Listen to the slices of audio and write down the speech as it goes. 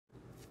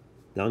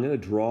Now I'm going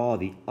to draw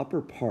the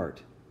upper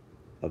part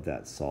of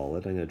that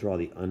solid. I'm going to draw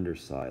the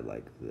underside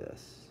like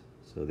this.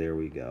 So there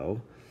we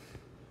go.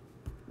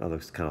 That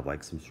looks kind of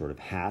like some sort of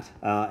hat.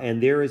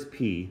 And there is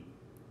P.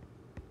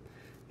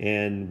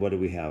 And what do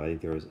we have? I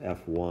think there was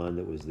F1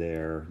 that was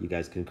there. You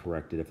guys can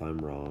correct it if I'm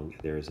wrong.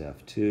 There's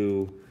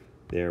F2.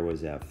 There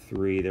was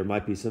F3. There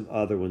might be some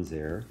other ones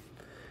there.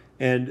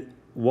 And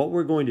what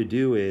we're going to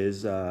do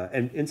is,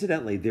 and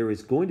incidentally, there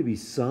is going to be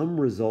some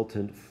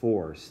resultant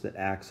force that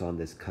acts on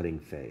this cutting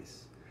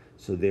face.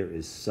 So there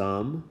is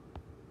some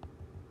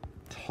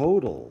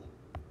total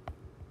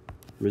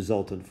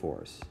resultant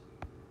force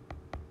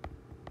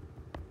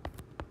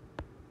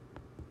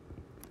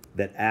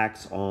that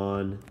acts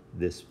on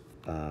this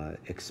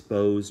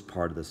exposed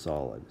part of the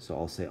solid. So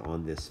I'll say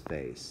on this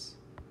face.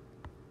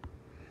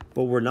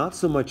 But we're not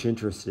so much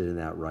interested in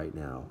that right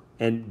now.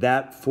 And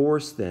that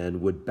force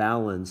then would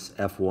balance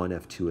F1,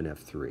 F2, and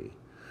F3.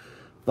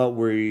 But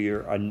we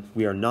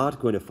are not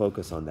going to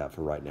focus on that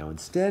for right now.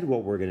 Instead,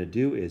 what we're going to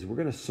do is we're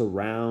going to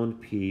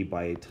surround P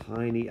by a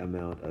tiny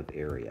amount of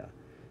area.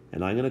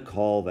 And I'm going to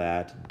call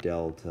that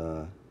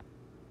delta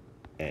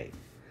A.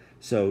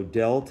 So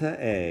delta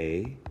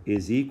A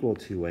is equal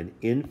to an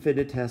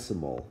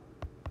infinitesimal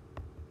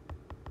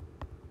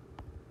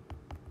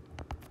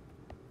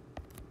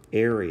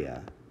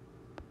area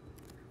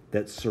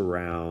that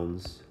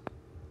surrounds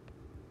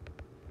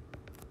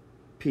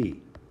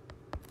P.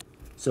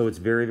 So it's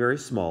very, very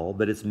small,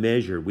 but it's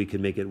measured. We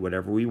can make it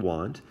whatever we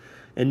want.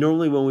 And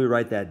normally when we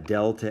write that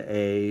delta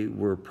A,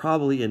 we're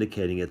probably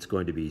indicating it's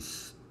going to be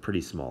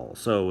pretty small.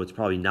 So it's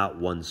probably not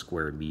 1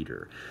 square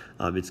meter.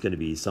 It's going to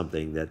be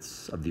something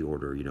that's of the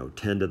order,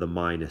 10 to the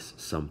minus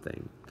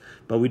something.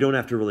 But we don't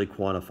have to really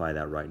quantify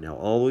that right now.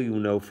 All we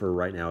know for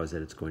right now is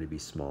that it's going to be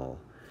small.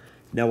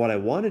 Now what I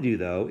want to do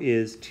though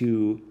is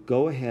to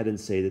go ahead and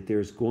say that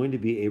there's going to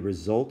be a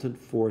resultant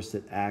force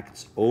that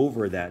acts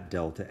over that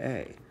delta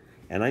A.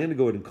 And I'm going to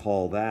go ahead and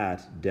call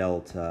that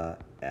delta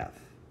F.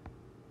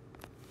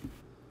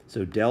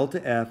 So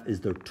delta F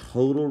is the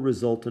total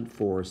resultant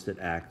force that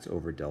acts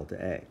over delta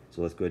A.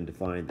 So let's go ahead and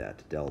define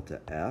that. Delta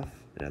F,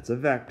 and that's a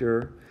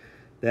vector,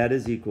 that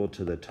is equal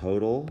to the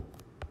total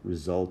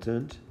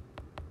resultant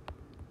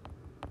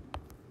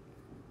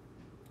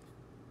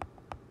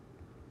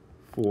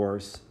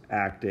force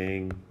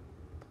acting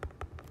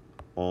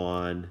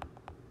on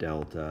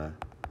delta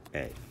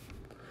A.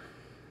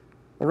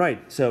 All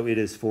right, so it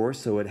is force,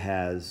 so it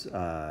has,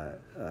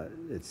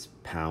 it's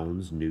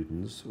pounds,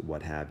 newtons,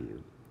 what have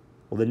you.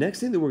 Well, the next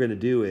thing that we're going to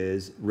do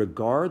is,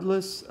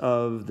 regardless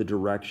of the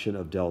direction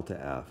of delta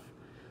F,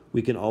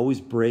 we can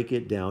always break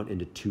it down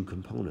into 2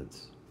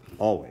 components,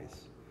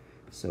 always.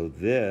 So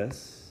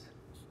this,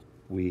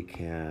 we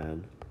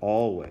can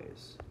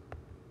always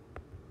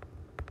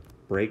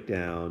break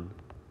down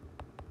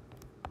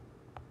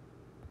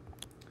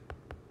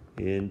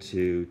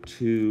into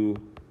 2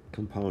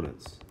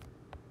 components.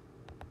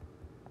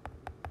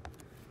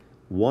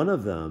 One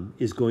of them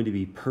is going to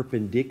be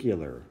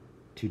perpendicular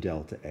to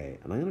delta A.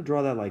 And I'm going to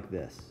draw that like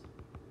this,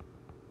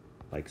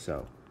 like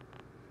so.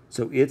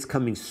 So it's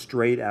coming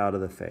straight out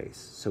of the face.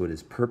 So it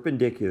is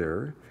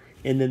perpendicular.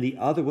 And then the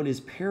other one is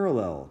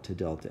parallel to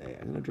delta A.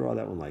 I'm going to draw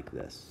that one like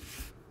this.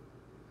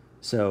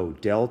 So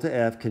delta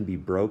F can be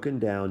broken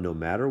down no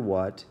matter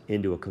what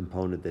into a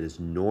component that is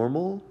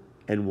normal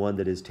and one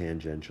that is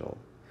tangential.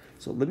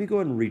 So let me go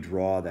ahead and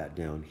redraw that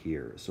down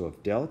here. So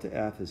if delta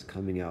F is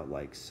coming out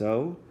like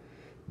so,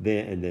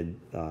 then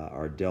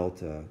our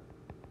delta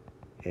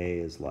A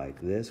is like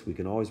this, we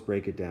can always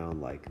break it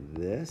down like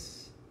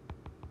this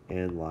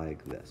and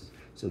like this.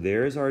 So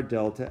there's our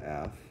delta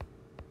F,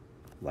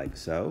 like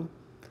so.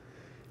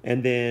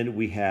 And then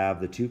we have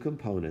the 2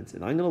 components,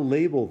 and I'm going to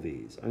label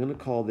these. I'm going to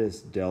call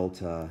this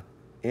delta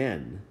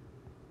N,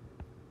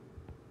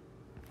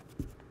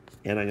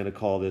 and I'm going to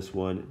call this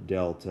one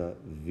delta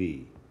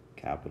V,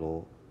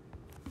 capital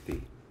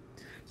V.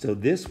 So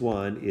this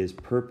one is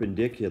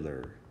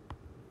perpendicular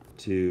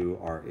to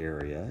our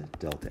area,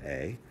 delta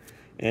A,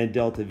 and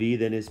delta V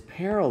then is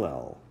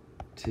parallel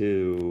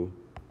to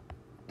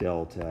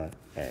delta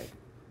A.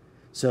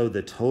 So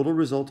the total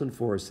resultant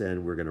force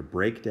then we're going to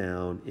break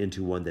down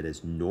into one that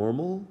is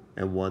normal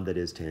and one that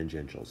is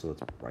tangential. So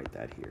let's write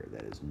that here.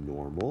 That is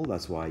normal.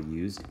 That's why I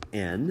used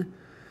N.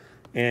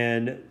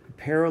 And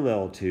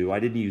parallel to, I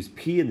didn't use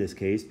P in this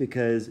case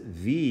because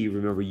V,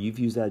 remember you've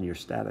used that in your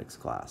statics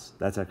class.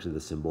 That's actually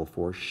the symbol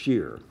for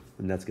shear.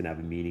 And that's going to have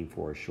a meaning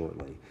for us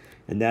shortly.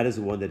 And that is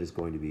the one that is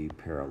going to be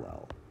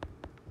parallel.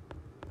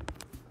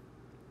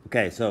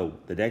 Okay, so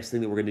the next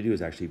thing that we're going to do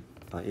is actually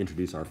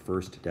introduce our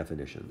first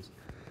definitions.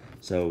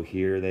 So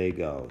here they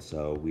go.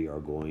 So we are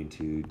going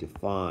to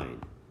define.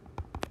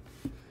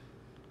 The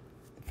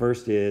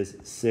first is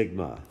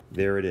sigma.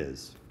 There it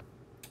is.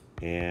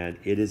 And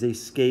it is a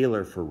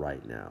scalar for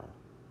right now.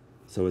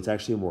 So it's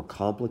actually a more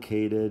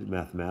complicated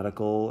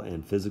mathematical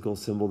and physical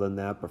symbol than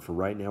that, but for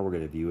right now we're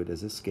going to view it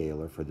as a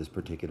scalar for this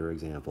particular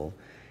example.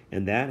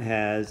 And that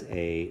has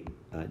a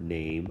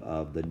name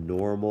of the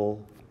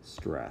normal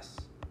stress.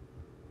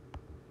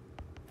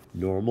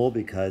 Normal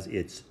because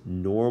it's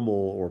normal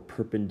or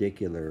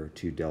perpendicular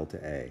to delta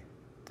A.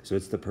 So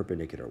it's the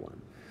perpendicular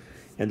one.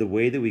 And the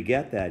way that we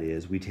get that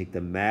is we take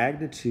the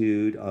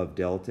magnitude of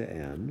delta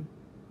n,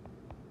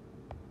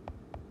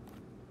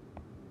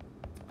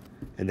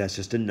 and that's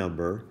just a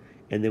number,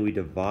 and then we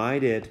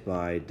divide it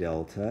by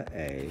delta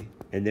A,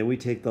 and then we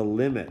take the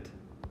limit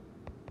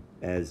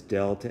as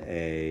delta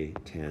A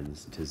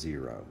tends to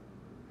 0.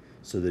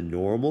 So the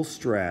normal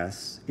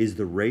stress is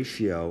the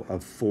ratio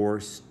of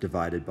force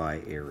divided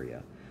by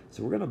area.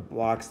 So we're going to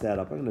box that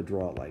up. I'm going to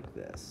draw it like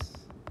this,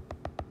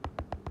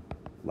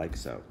 like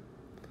so.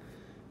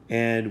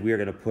 And we're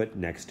going to put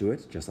next to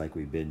it, just like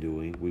we've been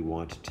doing, we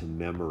want to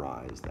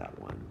memorize that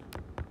one.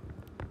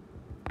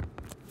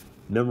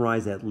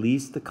 Memorize at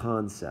least the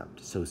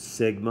concept. So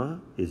sigma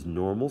is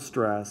normal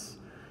stress,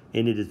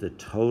 and it is the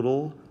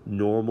total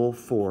normal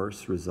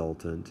force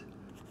resultant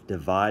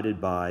divided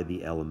by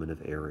the element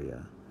of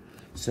area.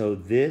 So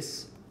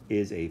this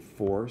is a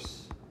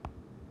force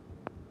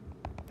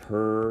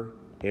per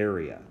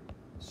area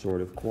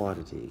sort of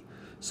quantity.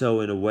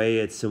 So in a way,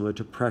 it's similar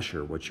to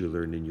pressure, what you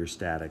learned in your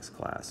statics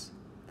class.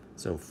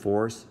 So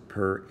force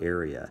per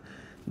area.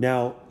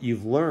 Now,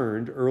 you've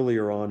learned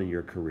earlier on in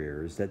your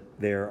careers that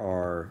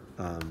there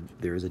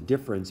is a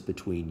difference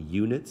between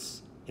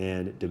units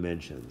and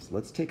dimensions.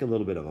 Let's take a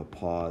little bit of a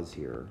pause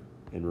here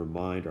and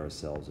remind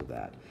ourselves of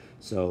that.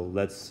 So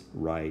let's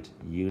write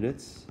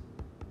units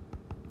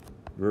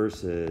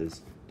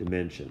versus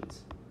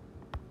dimensions.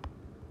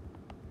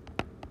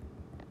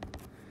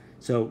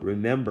 So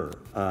remember,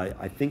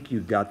 I think you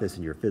got this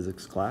in your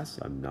physics class,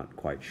 I'm not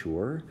quite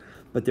sure,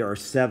 but there are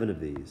 7 of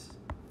these.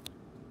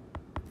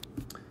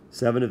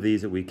 7 of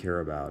these that we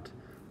care about.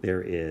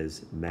 There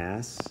is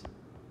mass,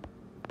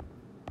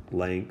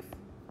 length,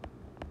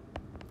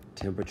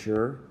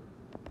 temperature,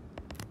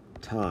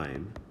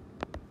 time,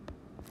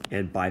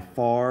 and by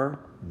far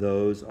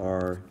those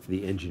are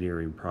the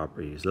engineering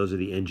properties. Those are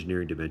the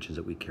engineering dimensions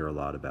that we care a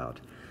lot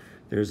about.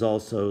 There's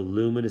also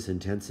luminous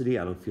intensity.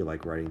 I don't feel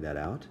like writing that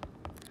out.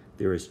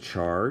 There is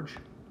charge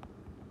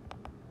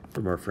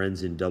from our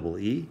friends in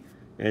EE,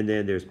 and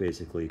then there's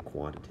basically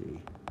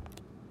quantity.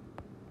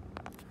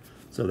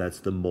 So that's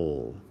the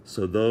mole.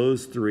 So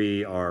those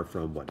 3 are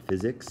from what,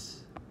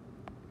 physics?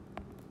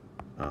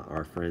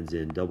 Our friends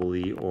in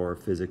EE or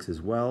physics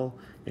as well,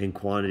 and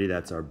quantity,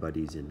 that's our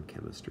buddies in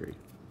chemistry.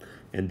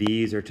 And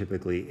these are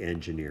typically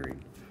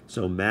engineering.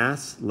 So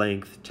mass,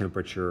 length,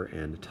 temperature,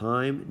 and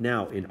time.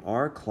 Now, in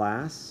our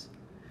class,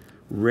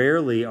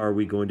 rarely are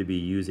we going to be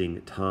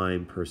using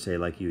time per se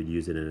like you would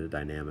use it in a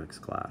dynamics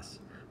class.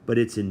 But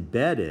it's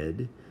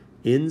embedded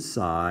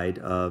inside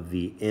of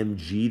the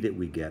mg that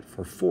we get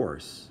for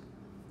force.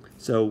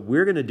 So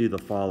we're going to do the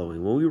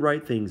following. When we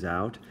write things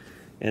out,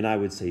 and I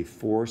would say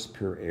force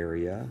per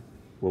area,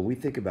 when we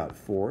think about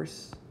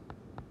force,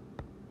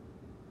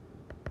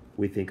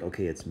 we think,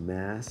 okay, it's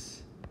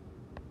mass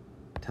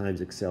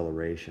times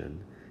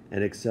acceleration,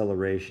 and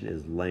acceleration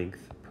is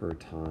length per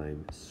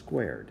time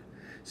squared.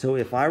 So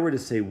if I were to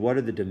say what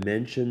are the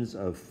dimensions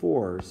of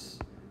force,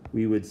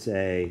 we would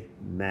say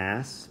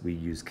mass, we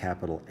use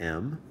capital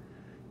M,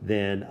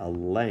 then a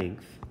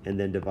length, and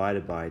then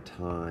divided by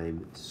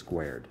time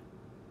squared.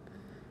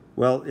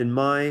 Well, in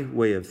my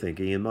way of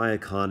thinking, in my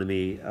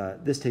economy,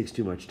 this takes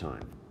too much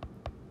time.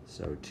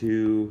 So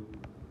too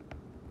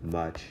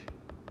much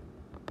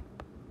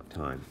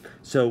time.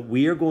 So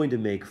we are going to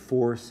make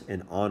force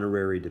an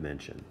honorary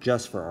dimension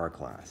just for our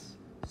class.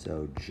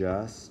 So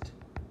just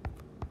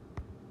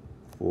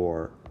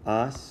for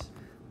us,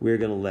 we're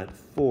going to let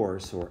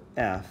force, or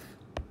F,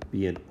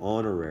 be an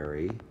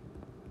honorary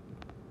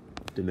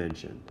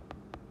dimension.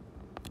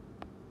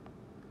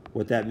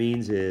 What that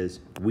means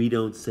is we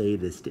don't say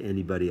this to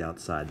anybody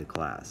outside the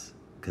class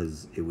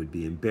because it would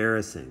be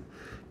embarrassing,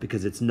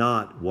 because it's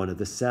not one of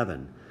the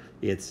 7.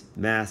 It's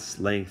mass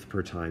length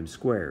per time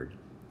squared.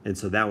 And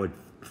so that would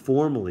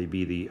formally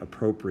be the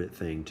appropriate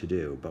thing to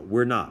do, but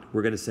we're not.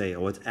 We're going to say,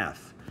 oh, it's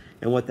F.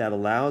 And what that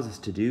allows us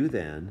to do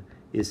then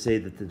is say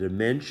that the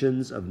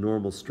dimensions of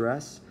normal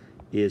stress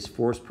is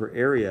force per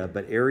area,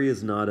 but area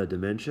is not a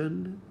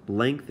dimension,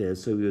 length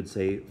is, so we would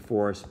say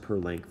force per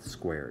length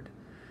squared.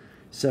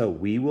 So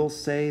we will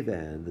say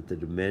then that the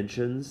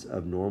dimensions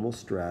of normal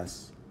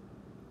stress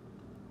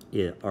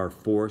are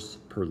force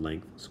per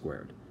length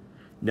squared.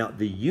 Now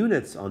the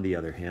units, on the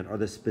other hand, are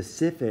the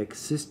specific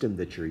system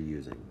that you're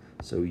using.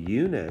 So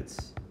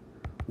units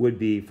would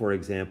be, for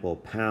example,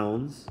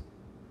 pounds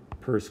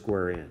per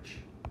square inch.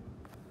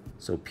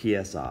 So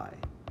PSI.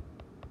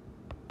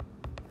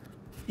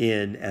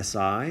 In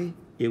SI,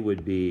 it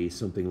would be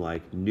something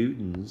like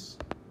newtons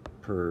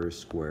per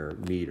square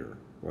meter,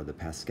 or the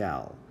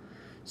Pascal.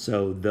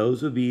 So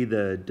those would be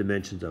the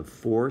dimensions of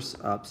force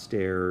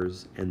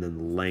upstairs and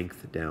then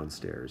length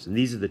downstairs. And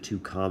these are the 2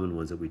 common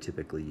ones that we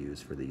typically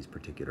use for these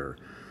particular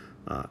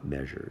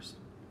measures.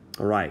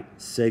 All right,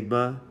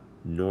 sigma,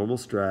 normal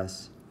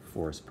stress,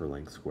 force per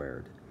length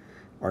squared.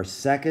 Our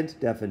second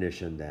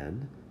definition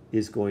then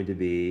is going to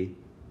be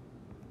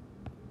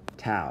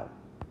tau.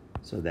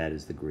 So that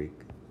is the Greek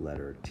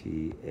letter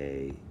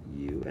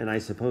T-A-U. And I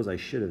suppose I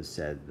should have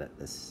said that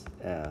this,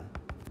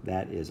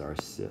 that is our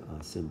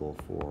symbol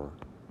for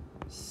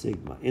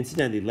sigma.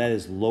 Incidentally, that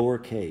is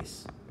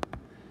lowercase.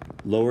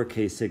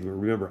 Lowercase sigma.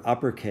 Remember,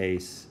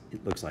 uppercase,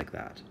 it looks like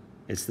that.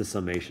 It's the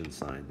summation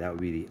sign. That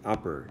would be the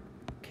upper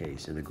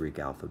case in the Greek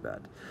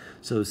alphabet.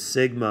 So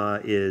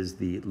sigma is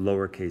the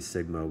lowercase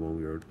sigma when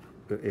we were,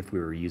 if we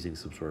were using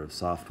some sort of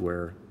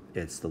software,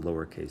 it's the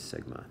lowercase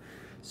sigma.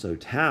 So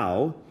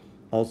tau,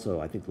 also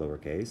I think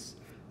lowercase,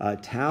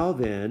 tau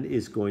then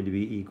is going to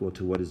be equal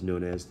to what is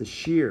known as the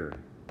shear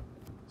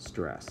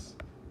stress.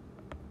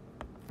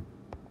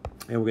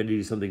 And we're going to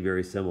do something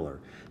very similar.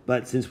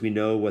 But since we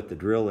know what the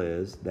drill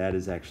is, that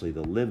is actually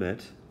the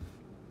limit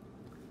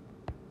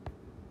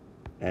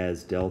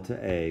as delta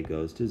A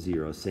goes to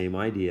 0, same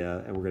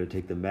idea, and we're going to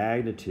take the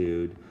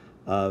magnitude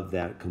of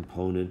that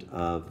component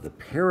of the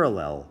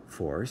parallel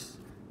force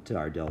to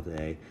our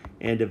delta A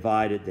and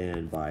divide it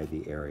then by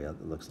the area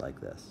that looks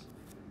like this.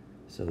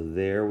 So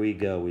there we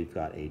go. We've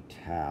got a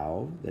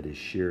tau, that is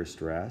shear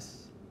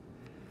stress,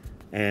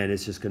 and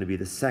it's just going to be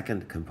the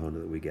second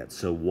component that we get.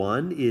 So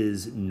one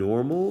is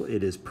normal,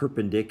 it is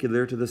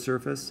perpendicular to the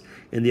surface,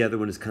 and the other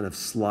one is kind of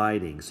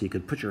sliding. So you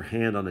could put your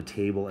hand on a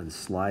table and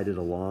slide it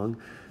along.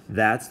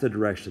 That's the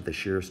direction that the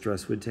shear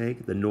stress would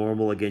take. The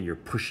normal, again, you're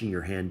pushing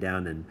your hand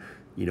down and,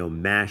 you know,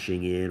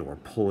 mashing in or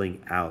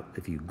pulling out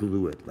if you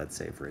glue it, let's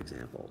say, for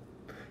example.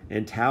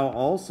 And tau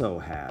also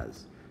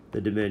has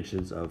the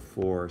dimensions of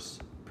force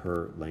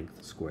per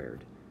length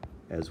squared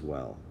as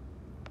well.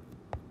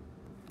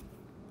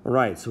 All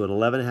right, so in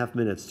 11.5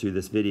 minutes through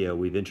this video,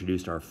 we've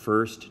introduced our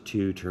first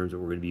two terms that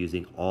we're going to be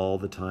using all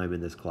the time in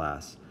this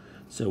class.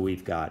 So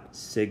we've got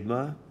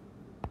sigma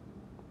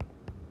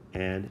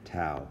and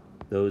tau.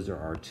 Those are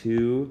our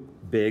two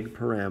big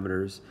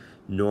parameters,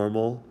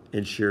 normal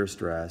and shear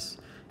stress.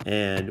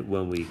 And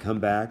when we come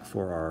back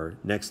for our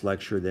next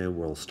lecture, then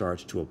we'll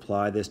start to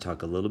apply this,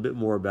 talk a little bit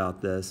more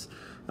about this,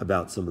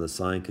 about some of the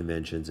sign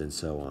conventions and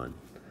so on.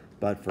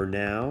 But for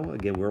now,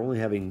 again, we're only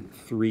having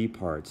 3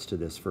 parts to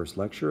this first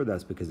lecture.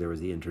 That's because there was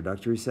the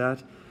introductory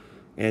set.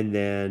 And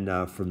then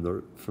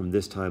from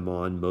this time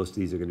on, most of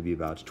these are going to be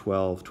about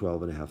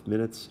 12.5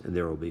 minutes, and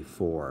there will be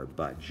 4.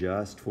 But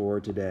just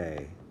for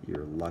today,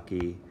 you're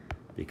lucky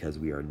because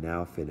we are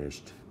now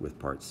finished with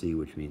Part C,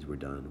 which means we're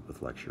done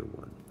with Lecture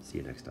 1. See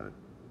you next time.